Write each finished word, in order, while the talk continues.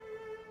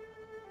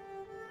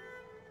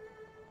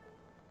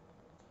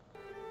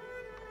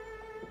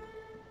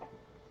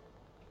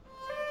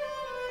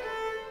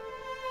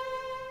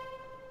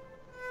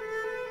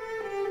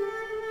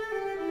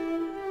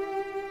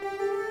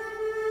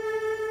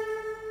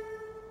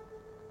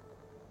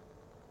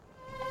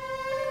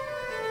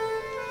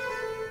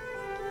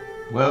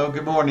Well,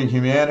 good morning,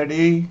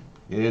 humanity.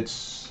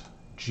 It's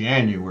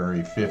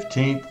January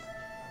 15th,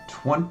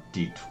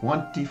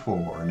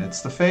 2024, and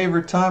it's the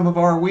favorite time of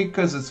our week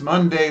because it's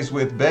Mondays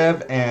with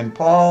Bev and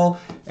Paul.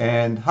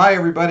 And hi,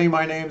 everybody,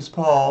 my name's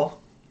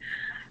Paul.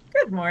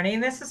 Good morning.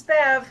 This is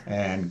Bev.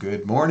 And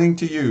good morning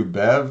to you,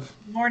 Bev.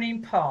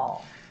 Morning,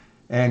 Paul.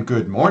 And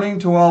good morning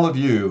to all of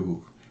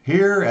you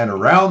here and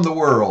around the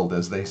world,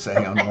 as they say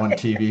on one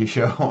TV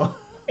show.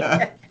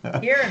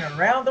 Here and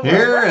around the world.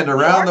 Here Well, and we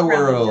around are the around the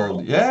world.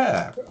 world.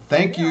 Yeah.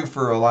 Thank We you are.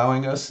 for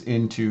allowing us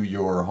into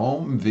your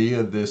home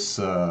via this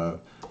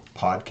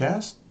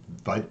podcast,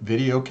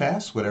 video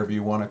cast, whatever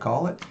you want to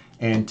call it.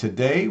 And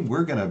today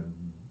we're going to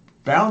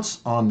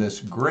bounce on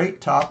this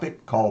great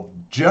topic called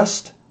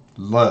just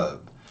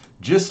love.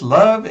 Just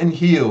love and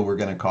heal, we're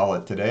going to call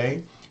it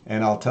today.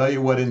 And I'll tell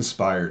you what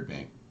inspired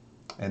me.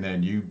 And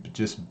then you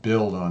just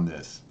build on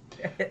this.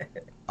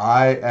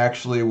 I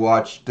actually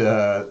watched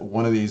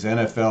one of these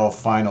NFL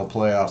final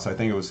playoffs. I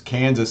think it was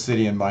Kansas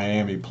City and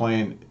Miami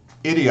playing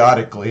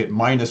idiotically at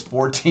minus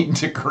 14 Right.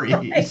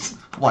 degrees.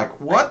 I'm like,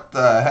 what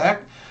the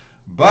heck?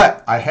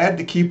 But I had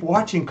to keep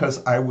watching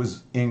because I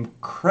was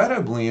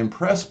incredibly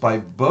impressed by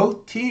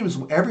both teams.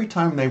 Every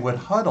time they would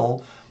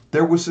huddle,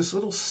 there was this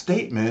little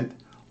statement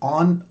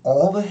on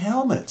all the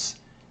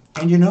helmets.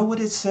 And you know what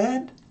it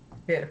said?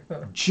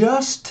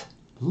 Just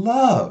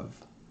love.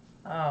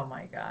 Oh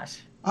my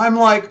gosh. I'm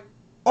like,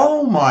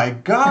 oh my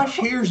gosh,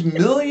 here's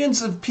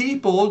millions of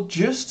people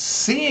just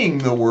seeing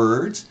the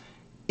words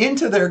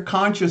into their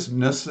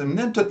consciousness and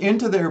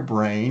into their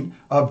brain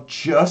of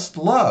just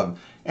love.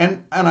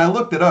 And I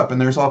looked it up, and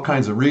there's all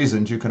kinds of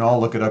reasons. You can all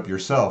look it up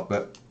yourself,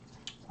 but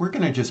we're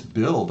going to just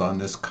build on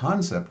this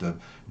concept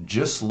of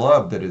just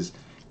love that is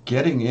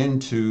getting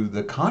into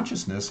the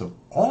consciousness of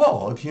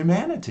all of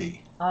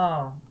humanity.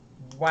 Oh,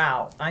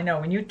 wow. I know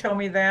when you told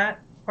me that,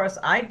 of course,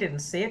 I didn't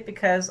see it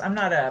because I'm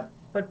not a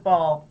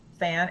football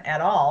fan at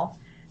all.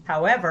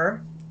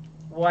 However,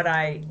 what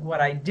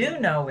I do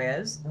know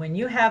is when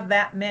you have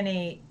that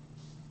many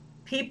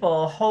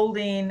people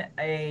holding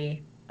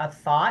a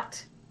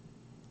thought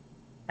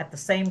at the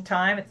same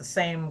time, at the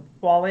same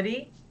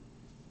quality,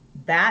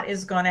 that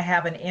is going to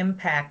have an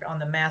impact on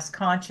the mass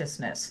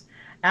consciousness.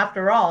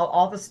 After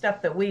all the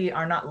stuff that we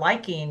are not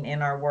liking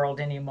in our world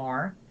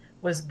anymore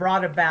was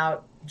brought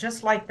about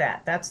just like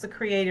that. That's the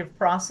creative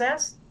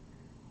process.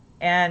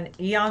 And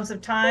eons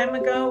of time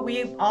ago,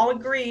 we all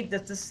agreed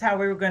that this is how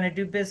we were going to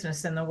do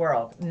business in the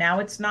world. Now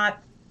it's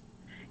not,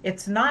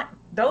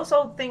 those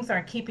old things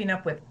aren't keeping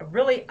up with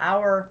really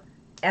our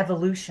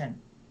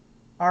evolution,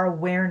 our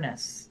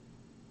awareness,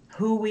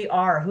 who we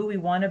are, who we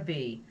want to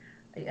be,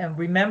 and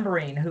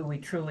remembering who we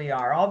truly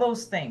are, all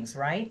those things,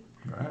 right?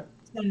 Right.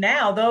 So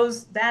now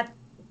those that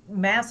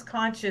mass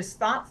conscious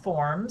thought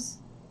forms,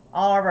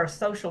 all of our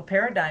social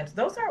paradigms,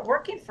 those aren't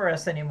working for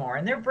us anymore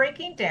and they're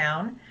breaking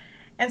down.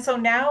 And so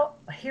now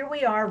here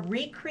we are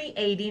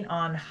recreating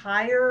on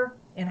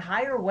in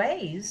higher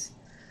ways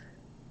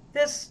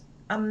this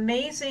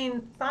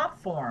amazing thought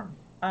form.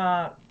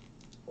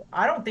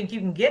 I don't think you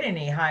can get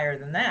any higher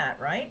than that,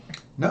 right?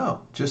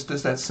 No, just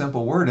as that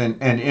simple word.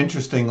 And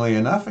interestingly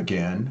enough,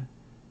 again,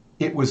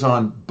 it was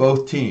on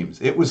both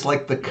teams. It was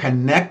like the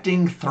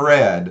connecting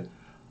thread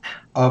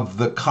of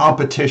the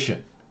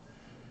competition,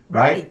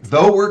 right? Right.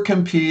 Though we're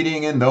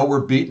competing and though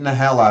we're beating the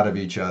hell out of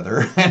each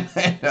other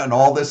and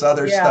all this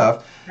other Yeah.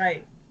 stuff,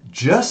 Right.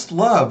 just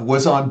love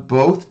was on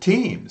both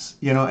teams.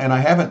 And I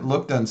haven't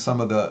looked on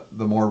some of the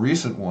more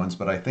recent ones,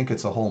 but I think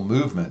it's a whole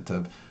movement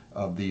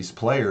of these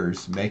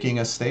players making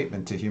a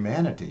statement to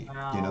humanity.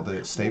 Wow.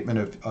 The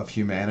statement of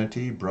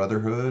humanity,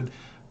 brotherhood,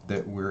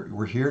 that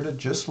we're here to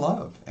just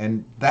love.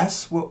 And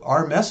that's what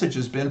our message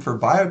has been for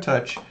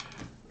BioTouch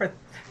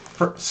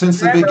For since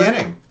the forever,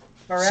 beginning.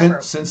 Since,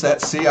 forever. since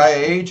that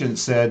CIA agent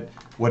said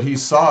what he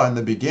saw in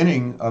the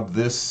beginning of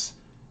this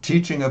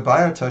teaching of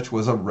BioTouch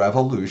was a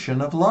revolution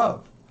of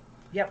love,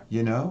 Yep.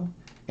 you know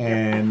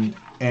Yep.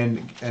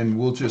 and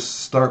we'll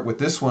just start with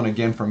this one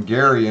again from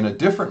Gary in a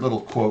different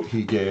little quote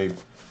he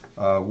gave,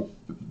 uh,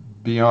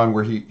 beyond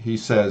where he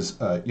says,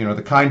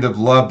 the kind of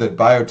love that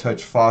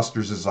BioTouch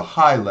fosters is a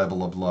high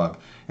level of love.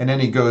 And then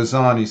he goes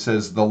on, he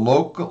says, the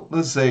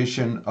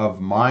localization of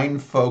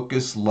mind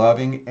focused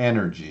loving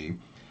energy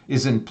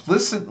is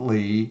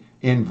implicitly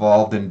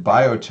involved in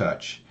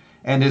BioTouch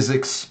and is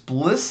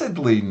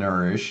explicitly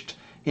nourished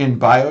in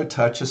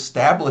BioTouch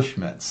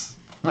establishments.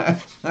 I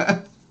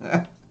mean,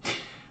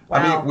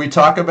 Wow. we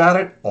talk about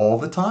it all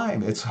the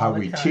time. It's how All the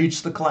we time.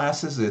 teach the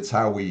classes, it's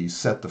how we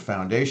set the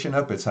foundation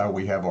up, it's how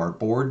we have our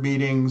board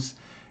meetings.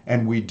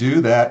 And we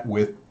do that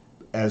with,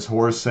 as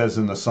Horace says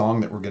in the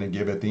song that we're going to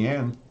give at the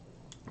end,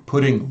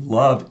 putting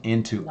love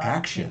into Love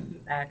action.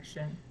 into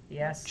action.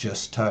 Yes.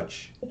 Just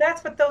touch. But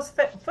that's what those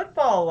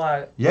football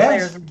players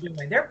Yes. are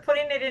doing. They're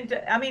putting it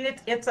into. I mean,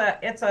 it's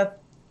a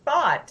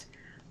thought,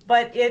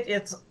 but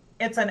it's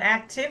an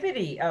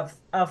activity of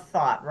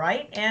thought,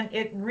 right? And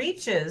it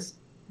reaches.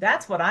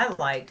 That's what I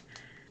like.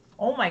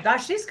 Oh my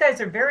gosh, these guys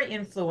are very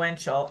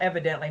influential.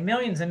 Evidently,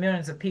 millions and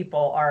millions of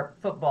people are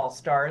football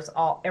stars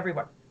all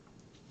everywhere.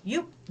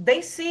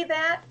 they see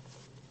that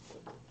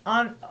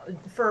on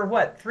for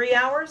what, 3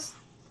 hours,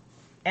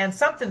 and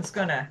something's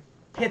gonna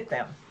hit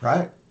them.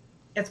 Right.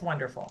 It's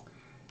wonderful.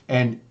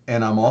 And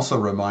I'm also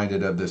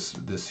reminded of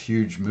this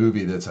huge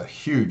movie that's a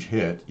huge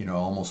hit. You know,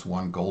 almost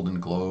won Golden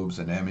Globes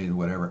and Emmy and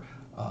whatever.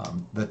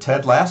 The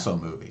Ted Lasso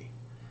movie.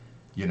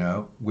 You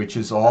know, which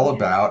is all Yeah.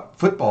 about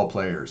football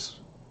players,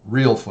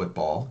 real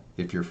football.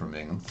 If you're from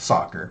England,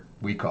 soccer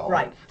we call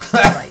Right.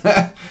 Right.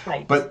 it.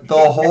 Right. But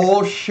the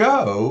whole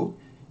show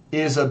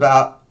is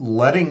about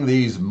letting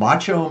these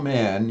macho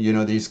men, you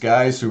know, these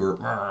guys who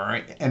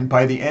are, and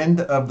by the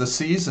end of the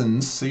season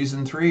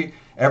 3,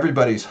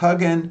 everybody's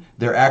hugging.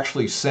 They're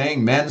actually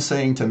saying, men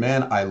saying to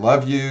men, I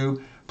love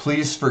you.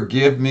 Please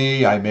forgive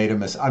me. I made a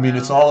mistake. I mean,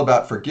 it's Wow. all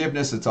about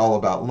forgiveness. It's all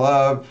about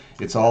love.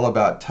 It's all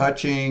about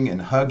touching and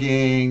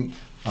hugging.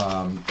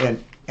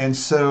 And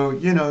so,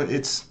 you know,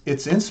 it's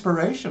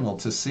inspirational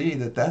to see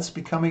that that's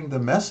becoming the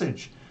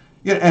message.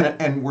 Yeah,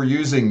 and we're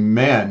using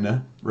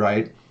men,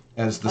 right,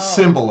 as the Oh,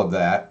 symbol of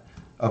that,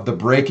 of the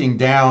breaking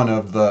down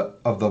of the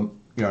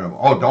you know,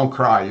 oh, don't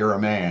cry, you're a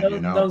man, you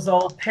know. those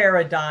old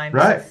paradigms of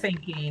Right.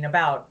 thinking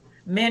about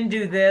men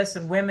do this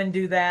and women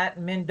do that,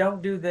 and men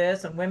don't do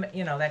this and women,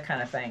 that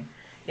kind of thing.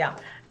 Yeah,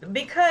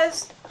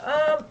 because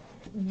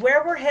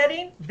where we're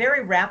heading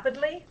very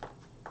rapidly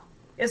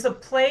is a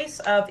place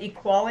of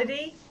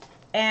equality,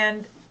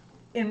 and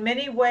in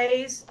many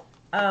ways,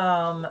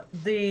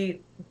 the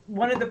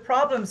one of the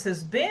problems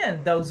has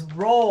been those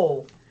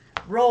roles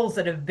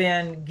that have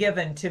been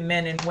given to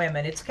men and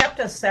women. It's kept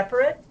us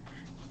separate.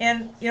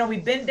 And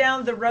we've been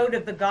down the road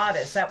of the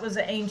goddess. That was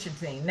an ancient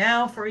thing.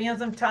 Now, for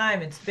some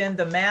time, it's been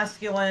the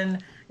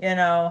masculine,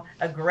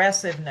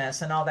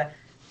 aggressiveness and all that.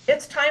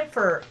 It's time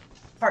for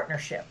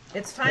partnership.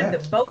 It's time that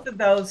Yes. both of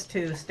those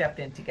two stepped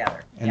in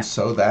together. And Yeah,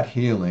 so that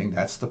healing,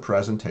 that's the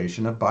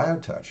presentation of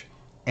BioTouch.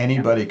 yeah.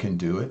 Anybody can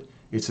do it.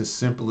 It's as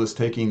simple as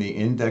taking the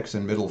index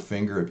and middle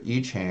finger of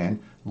each hand,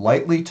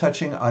 lightly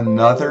touching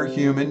another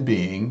human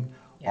being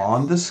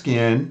on Yes. the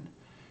skin,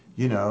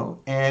 you know,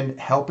 and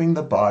helping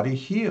the body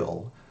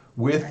heal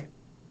with Right.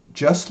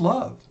 just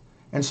love.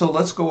 And so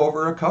let's go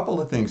over a couple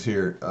of things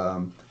here.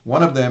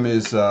 One of them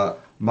is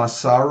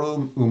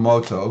Masaru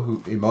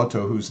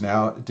Emoto, who's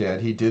now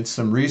dead. He did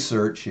some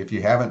research, if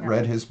you haven't Yeah.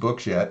 read his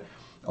books yet,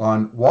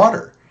 on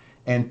water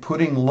and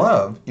putting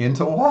love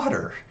into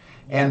water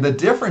and Yeah. the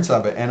difference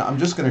of it. And I'm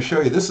just going to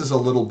show you. This is a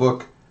little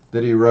book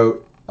that he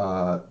wrote,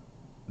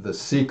 The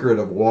Secret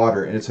of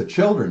Water, and it's a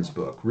children's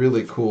book,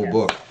 really cool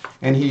book. Yes.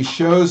 And he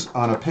shows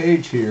on a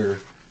page here.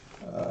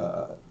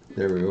 Uh,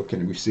 there we go.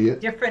 Can we see it?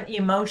 Different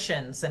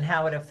emotions and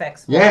how it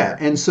affects Yeah,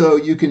 water. and so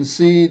you can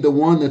see the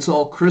one that's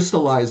all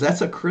crystallized. That's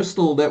a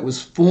crystal that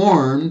was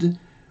formed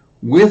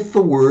with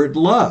the word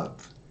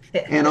love.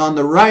 And on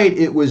the right,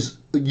 it was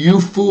you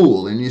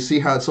fool, and you see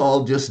how it's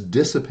all just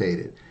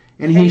dissipated.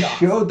 And he Paid off.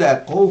 showed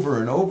that over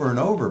and over and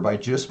over by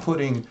just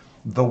putting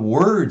the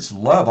words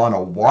love on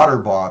a water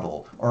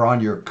bottle or on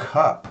your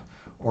cup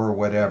or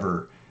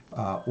whatever,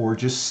 or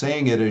just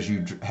saying it as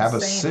you have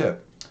a Same.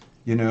 sip,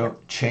 you know,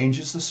 Yep.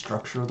 changes the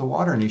structure of the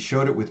water. And he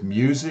showed it with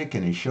music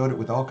and he showed it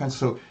with all kinds.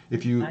 So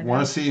if you I want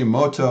know. to see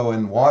moto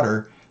and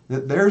water,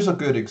 there's a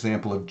good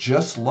example of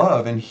just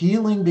love, and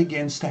healing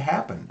begins to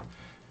happen.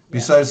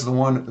 Besides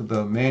Yes.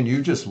 the man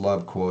you just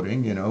love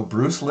quoting, you know,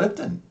 Bruce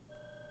Lipton.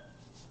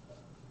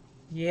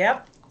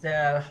 Yep.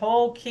 The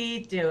whole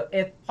key to,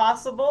 if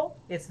possible,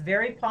 it's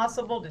very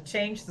possible to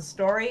change the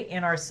story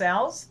in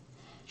ourselves,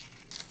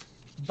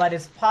 but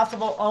it's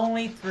possible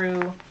only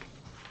through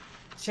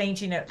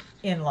changing it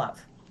in love.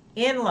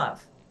 In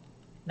love.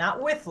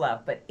 Not with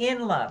love, but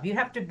in love. You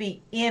have to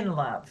be in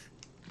love.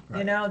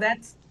 Right.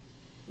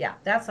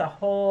 That's a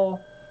whole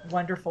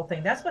wonderful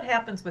thing. That's what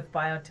happens with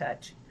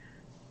BioTouch.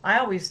 I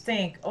always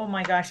think, oh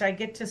my gosh, I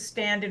get to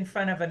stand in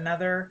front of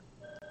another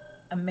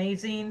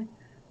amazing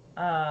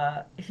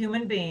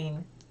human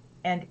being,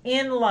 and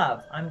in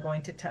love, I'm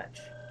going to touch.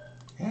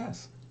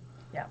 Yes.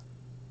 Yeah.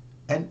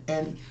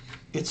 And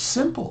it's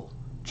simple,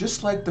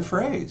 just like the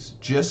phrase,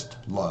 just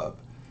love.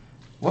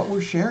 What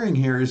we're sharing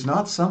here is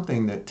not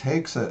something that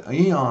takes an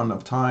eon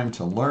of time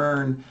to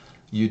learn.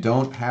 You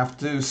don't have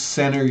to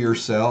center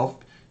yourself.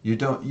 You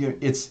don't.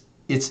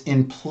 It's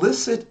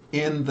implicit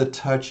in the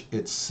touch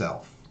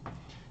itself.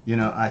 You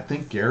know, I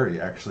think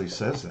Gary actually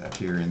says that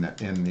here in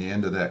the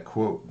end of that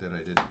quote that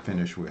I didn't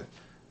finish with.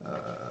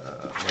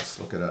 Let's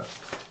look it up.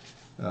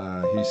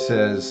 He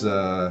says,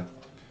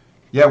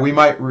 yeah, we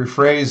might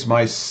rephrase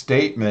my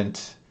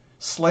statement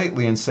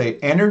slightly and say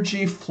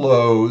energy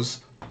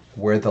flows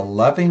where the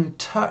loving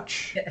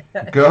touch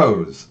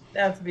goes.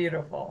 That's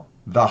beautiful.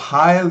 The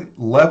high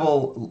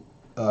level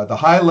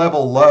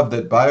love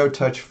that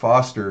BioTouch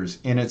fosters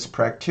in its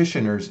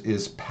practitioners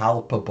is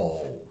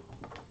palpable.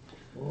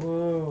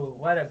 Ooh,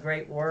 what a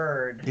great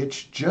word.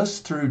 It's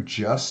just through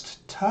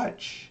just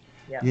touch.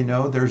 Yeah. You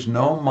know, there's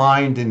no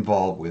mind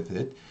involved with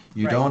it.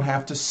 You Right. don't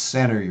have to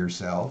center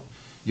yourself.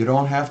 You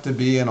don't have to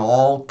be an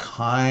all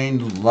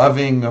kind,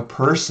 loving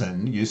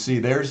person. You see,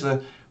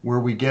 where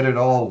we get it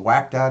all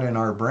whacked out in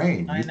our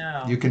brain. I You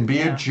know. can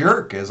be a Yeah.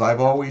 jerk, as I've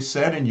always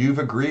said, and you've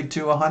agreed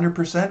to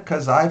 100%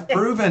 because I've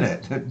proven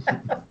it.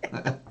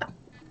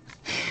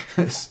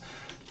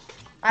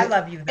 I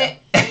love you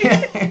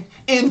though.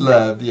 In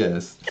love,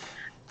 yes.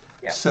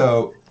 Yep.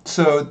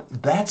 So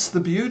that's the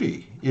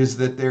beauty, is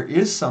that there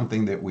is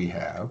something that we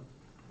have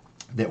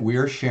that we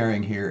are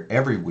sharing here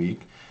every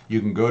week. You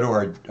can go to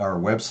our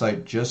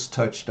website,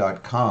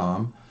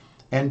 justtouch.com,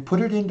 and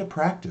put it into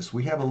practice.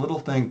 We have a little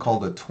thing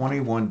called a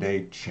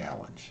 21-day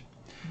challenge.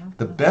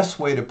 The Mhm. best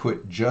way to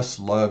put just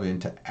love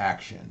into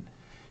action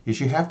is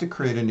you have to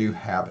create a new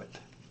habit.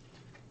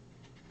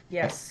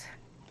 Yes.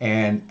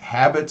 And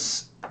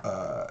habits,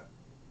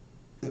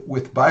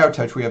 with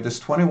BioTouch, we have this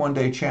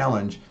 21-day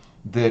challenge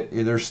that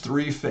there's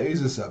 3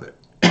 phases of it.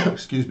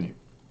 Excuse me.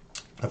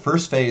 The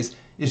first phase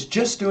is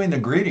just doing the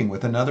greeting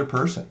with another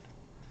person.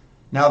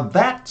 Now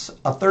that's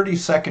a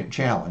 30-second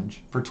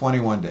challenge for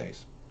 21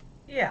 days.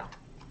 Yeah.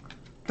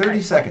 30 Right. What do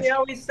we seconds.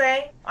 always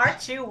say?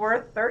 Aren't you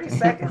worth 30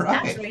 seconds? Right.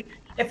 Actually,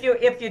 if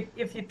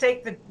you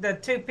take the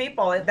two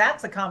people,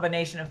 that's a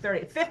combination of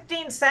 30.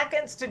 15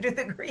 seconds to do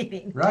the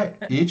greeting. Right.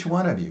 Each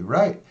one of you.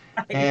 Right.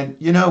 Right. And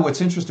you know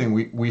what's interesting?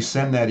 We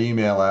send that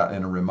email out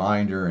in a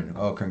reminder and,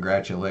 oh,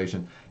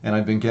 congratulations. And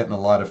I've been getting a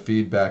lot of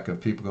feedback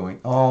of people going,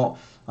 oh,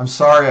 I'm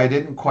sorry, I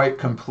didn't quite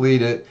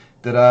complete it.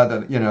 And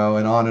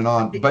on and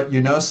on. But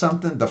you know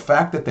something? The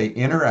fact that they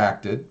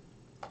interacted,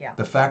 Yeah.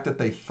 the fact that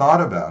they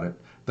thought about it,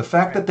 the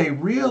fact Right. that they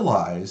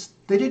realized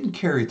they didn't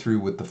carry through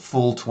with the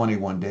full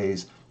 21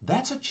 days,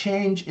 that's a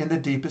change in the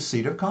deepest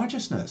seat of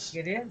consciousness.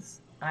 It is.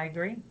 I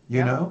agree. You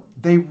Yep. know,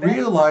 they You bet.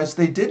 realized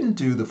they didn't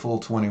do the full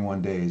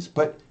 21 days,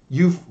 but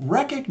you've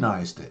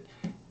recognized it.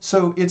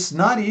 So it's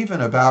not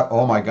even about,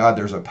 oh my God,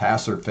 there's a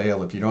pass or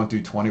fail. If you don't do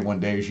 21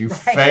 days, you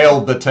Right.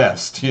 failed the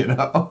test, you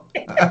know?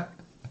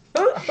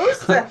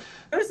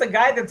 Who's the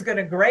guy that's going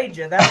to grade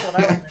you? That's what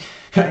I want to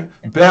say.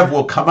 Bev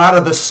will come out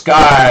of the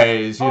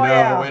skies, Oh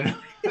yeah. and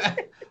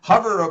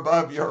hover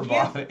above your You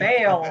body.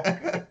 failed.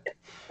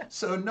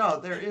 So no,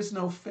 there is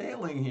no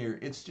failing here.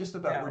 It's just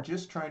about, we're No.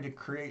 just trying to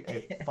create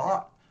a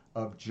thought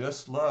of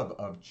just love,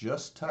 of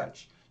just Yep.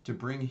 touch, to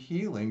bring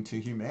healing to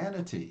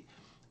humanity,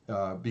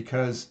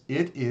 because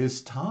it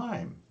is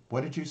time.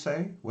 What did you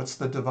say? What's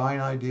the divine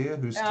idea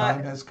whose Uh,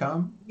 time has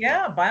come?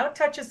 yeah,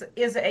 BioTouch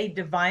is a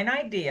divine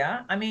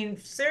idea. I mean,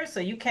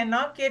 seriously, you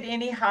cannot get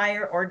any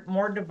higher or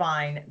more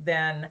divine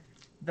than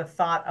the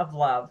thought of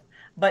love.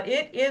 But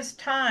it is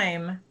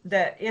time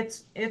that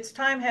its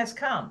time has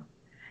come.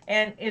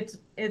 And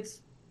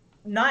it's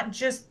not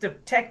just the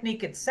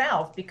technique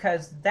itself,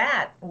 because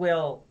that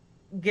will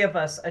give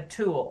us a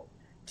tool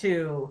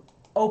to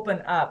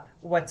open up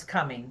what's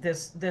coming,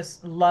 this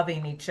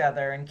loving each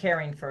other and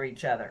caring for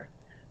each other.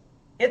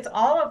 It's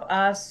all of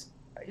us,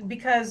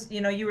 because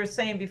you were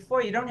saying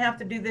before, you don't have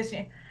to do this.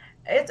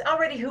 It's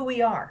already who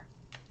we are.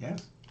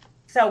 Yes.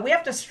 So we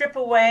have to strip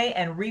away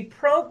and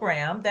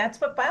reprogram. That's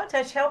what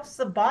BioTouch helps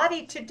the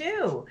body to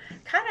do,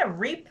 kind of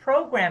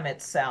reprogram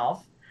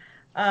itself,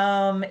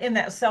 in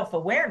that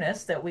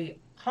self-awareness that we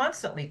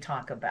constantly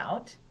talk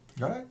about.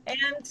 Right.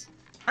 And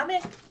I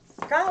mean,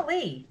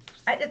 golly,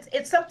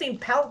 it's something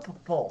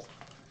palpable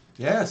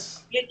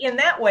Yes. in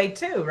that way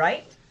too,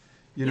 right?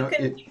 You You know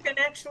can it, you can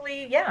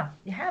actually, yeah,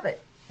 you have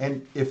it.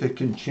 and if it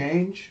can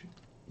change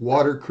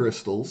water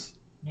crystals,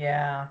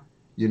 Yeah,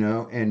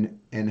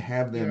 and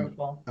have them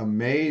beautiful.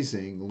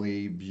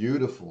 amazingly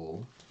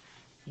beautiful,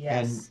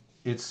 and Yes.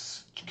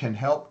 it's can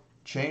help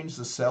change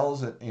the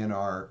cells in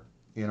our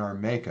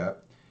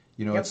makeup.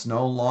 Yep. It's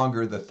no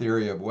longer the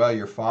theory of, well,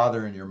 your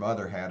father and your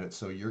mother had it,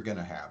 so you're going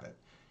to have it.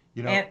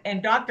 you know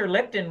And Dr.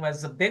 Lipton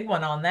was a big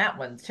one on that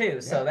one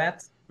too. So yeah,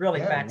 that's really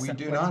yeah, backs we up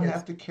do what not his.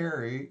 have to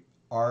carry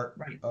our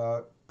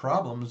Right,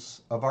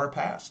 problems of our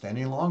past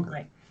any longer. right,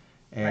 right.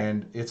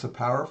 And it's a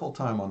powerful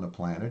time on the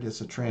planet.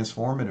 It's a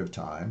transformative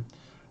time.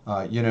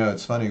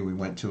 It's funny, we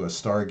went to a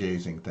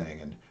stargazing thing,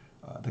 and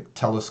the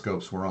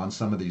telescopes were on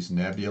some of these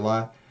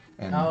nebulae,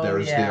 and Oh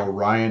there's the yeah.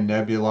 Orion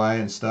Nebulae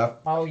and stuff.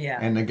 Oh yeah.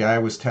 And the guy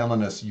was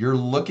telling us, you're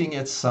looking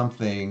at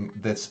something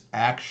that's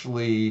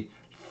actually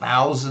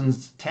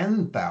thousands,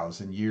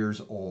 10,000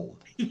 years old.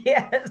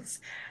 Yes.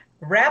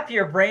 Wrap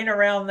your brain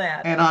around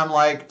that. And I'm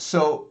like,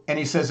 so, and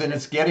he says, and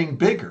it's getting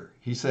bigger.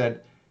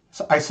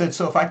 I said,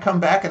 so if I come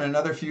back in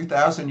another few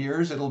thousand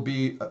years, it'll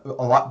be a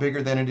lot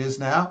bigger than it is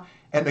now.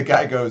 And the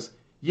guy goes,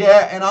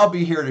 yeah, and I'll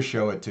be here to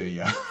show it to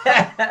you.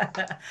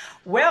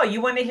 Well,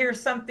 you want to hear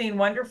something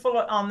wonderful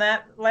on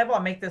that level?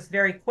 I'll make this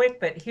very quick,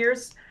 but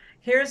here's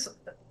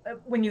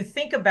when you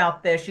think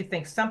about this, you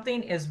think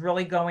something is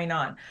really going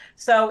on.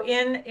 So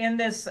in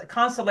this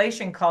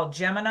constellation called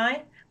Gemini,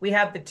 we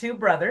have the two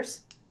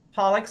brothers,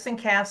 Pollux and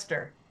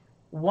Castor.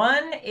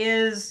 One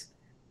is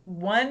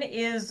one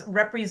is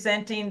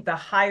representing the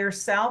higher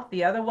self,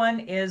 the other one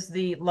is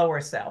the lower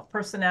self,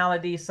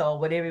 personality, soul,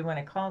 whatever you want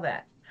to call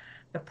that.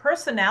 The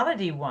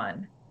personality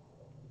one,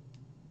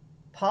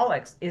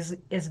 Pollux, is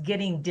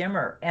getting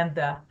dimmer, and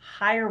the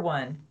higher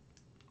one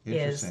is,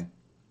 Interesting.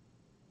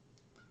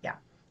 yeah.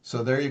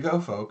 So there you go,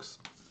 folks.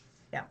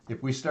 Yeah.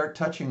 If we start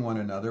touching one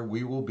another,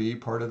 we will be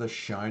part of the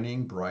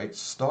shining bright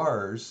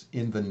stars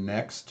in the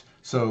next.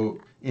 So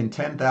in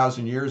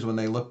 10,000 years, when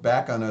they look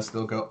back on us,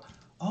 they'll go,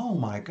 "Oh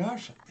my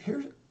gosh,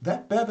 here's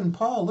that Bev and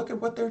Paul. Look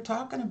at what they're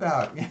talking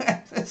about."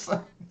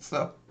 so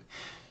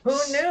Who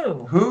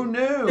knew? who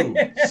knew?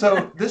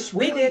 So this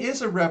We really did.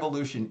 is a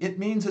revolution. It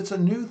means it's a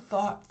new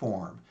thought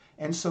form.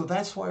 And so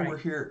that's why we're Right.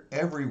 here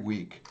every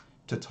week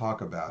to talk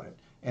about it.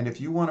 And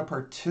if you want to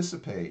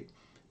participate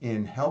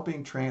in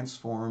helping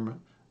transform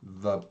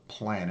the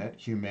planet,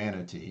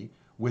 humanity,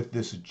 with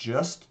this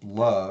just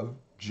love,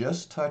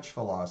 just touch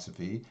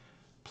philosophy,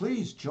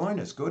 please join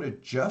us. Go to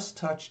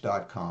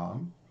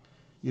justtouch.com.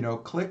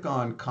 Click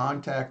on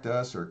contact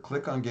us or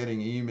click on getting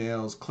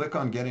emails, click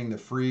on getting the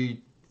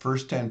free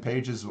first 10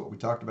 pages of what we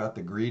talked about,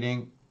 the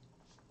greeting.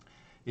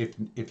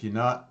 If you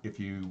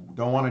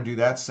don't want to do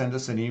that, send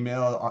us an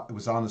email. It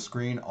was on the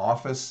screen,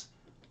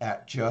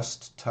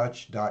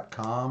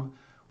 office@justtouch.com.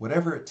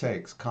 Whatever it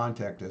takes,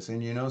 contact us.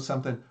 And you know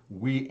something?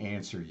 We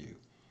answer you.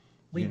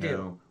 We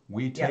do.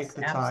 We take Yes,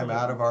 the time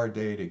out absolutely. of our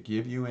day to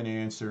give you an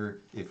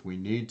answer. If we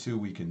need to,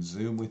 we can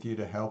Zoom with you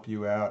to help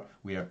you out.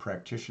 We have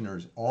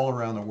practitioners all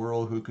around the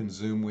world who can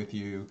Zoom with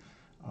you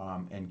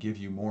and give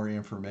you more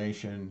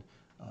information.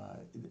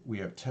 We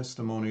have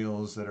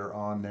testimonials that are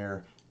on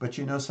there. But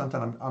you know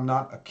something? I'm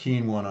not a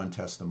keen one on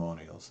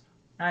testimonials,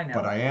 I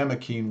but know. I am a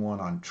keen one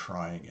on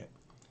trying it.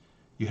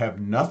 You have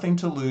nothing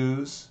to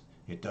lose.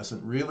 It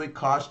doesn't really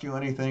cost you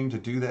anything to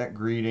do that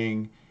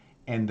greeting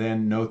and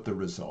then note the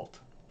result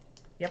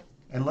Yep.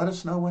 and let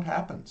us know what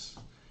happens.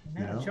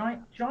 You No, know?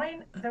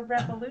 join the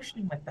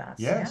revolution with us.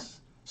 Yeah. Yes.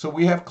 So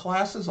we have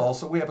classes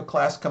also. We have a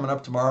class coming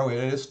up tomorrow.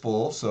 It is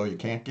full, so you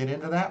can't get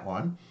into that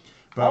one.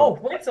 Oh,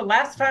 But when's the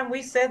last time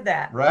we said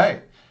that?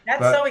 right.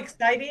 That's so But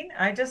exciting.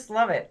 I just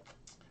love it.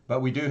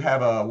 but we do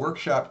have a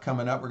workshop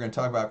coming up. We're going to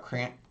talk about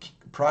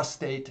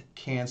prostate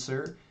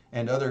cancer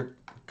and other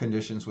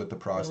conditions with the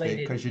prostate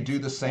Related because you do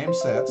the issues. same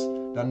sets.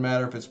 Doesn't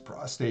matter if it's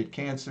prostate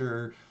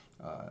cancer,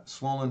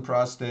 swollen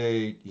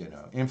prostate,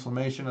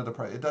 inflammation of the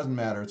prostate. It doesn't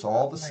matter. It's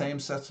all the Right. same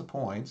sets of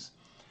points.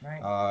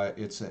 Right.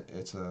 It's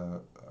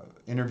a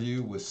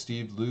interview with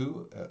Steve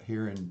Liu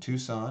here in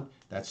Tucson.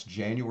 That's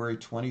January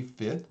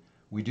 25th.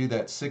 We do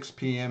that 6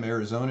 p.m.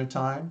 Arizona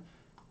time.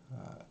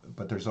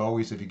 But there's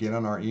always, if you get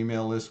on our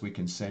email list, we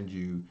can send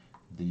you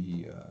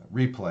the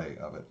replay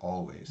of it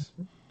always.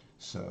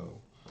 So,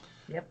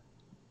 Yep.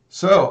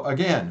 so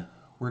again,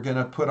 we're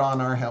gonna put on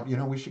our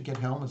helmet. We should get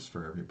helmets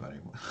for everybody.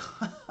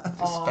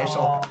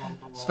 special, Oh,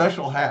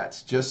 special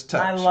hats. Just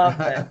I touch. love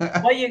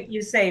that. Well,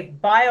 you say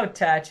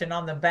BioTouch and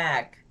on the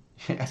back,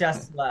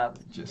 just love.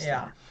 Just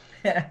Yeah.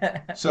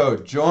 So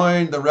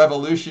join the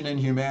revolution in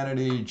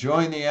humanity.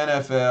 Join the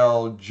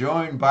NFL.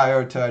 Join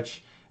BioTouch.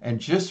 And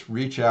just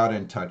reach out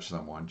and touch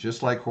someone.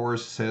 Just like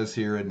Horace says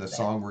here in the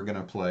song we're going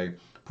to play,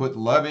 put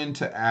love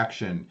into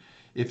action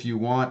if you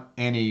want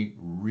any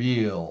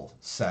real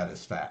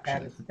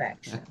satisfaction.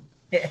 Satisfaction.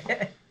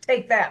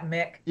 Take that,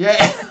 Mick.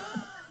 Yeah.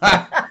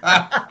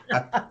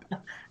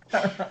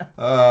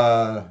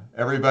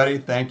 Everybody,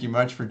 thank you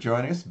much for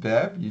joining us.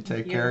 Bev, you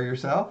take care of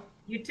yourself.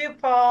 You too,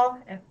 Paul,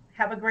 and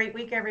have a great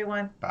week,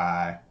 everyone.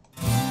 Bye.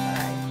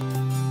 Bye.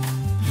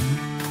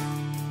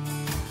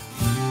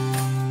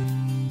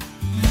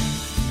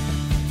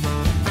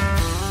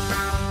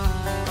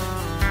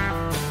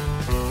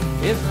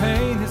 If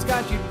pain has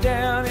got you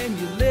down and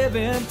you live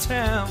in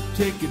town,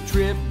 take a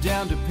trip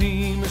down to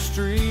Pima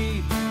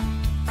Street.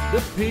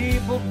 The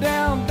people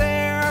down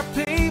there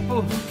are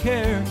people who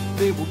care.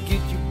 They will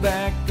get you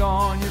back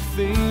on your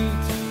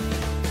feet.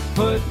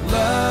 Put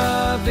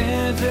love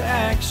into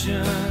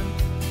action.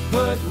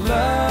 Put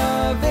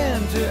love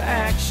into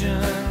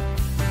action.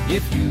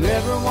 If you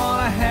ever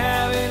want to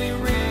have any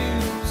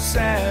real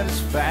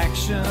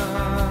satisfaction,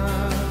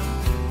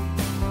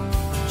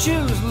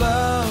 choose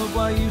love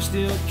while you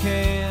still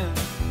can.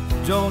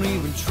 Don't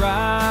even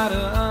try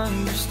to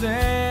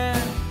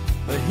understand.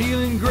 A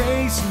healing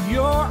grace in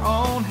your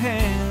own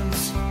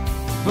hands.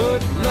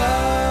 Put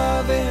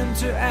love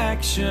into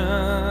action.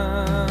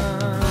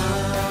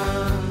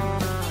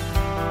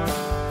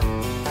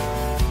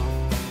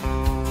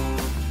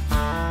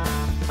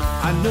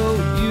 I know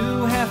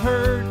you have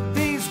heard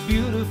these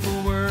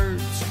beautiful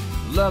words.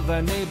 Love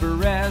thy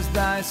neighbor as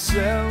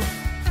thyself.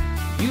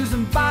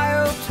 Using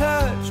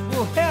BioTouch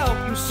will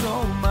help you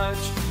so much.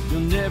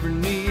 You'll never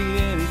need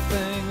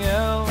anything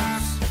else.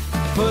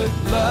 Put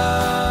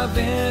love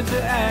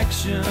into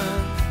action.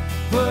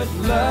 Put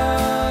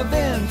love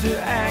into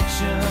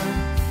action.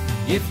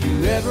 If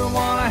you ever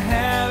want to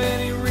have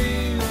any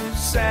real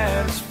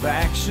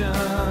satisfaction,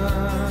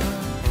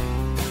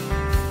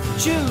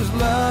 choose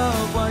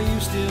love while you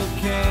still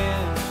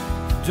can.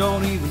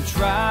 Don't even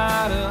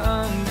try to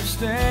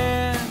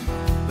understand.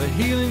 The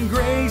healing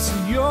grace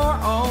in your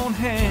own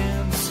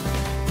hands.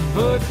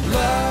 Put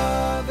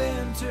love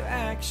into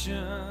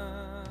action.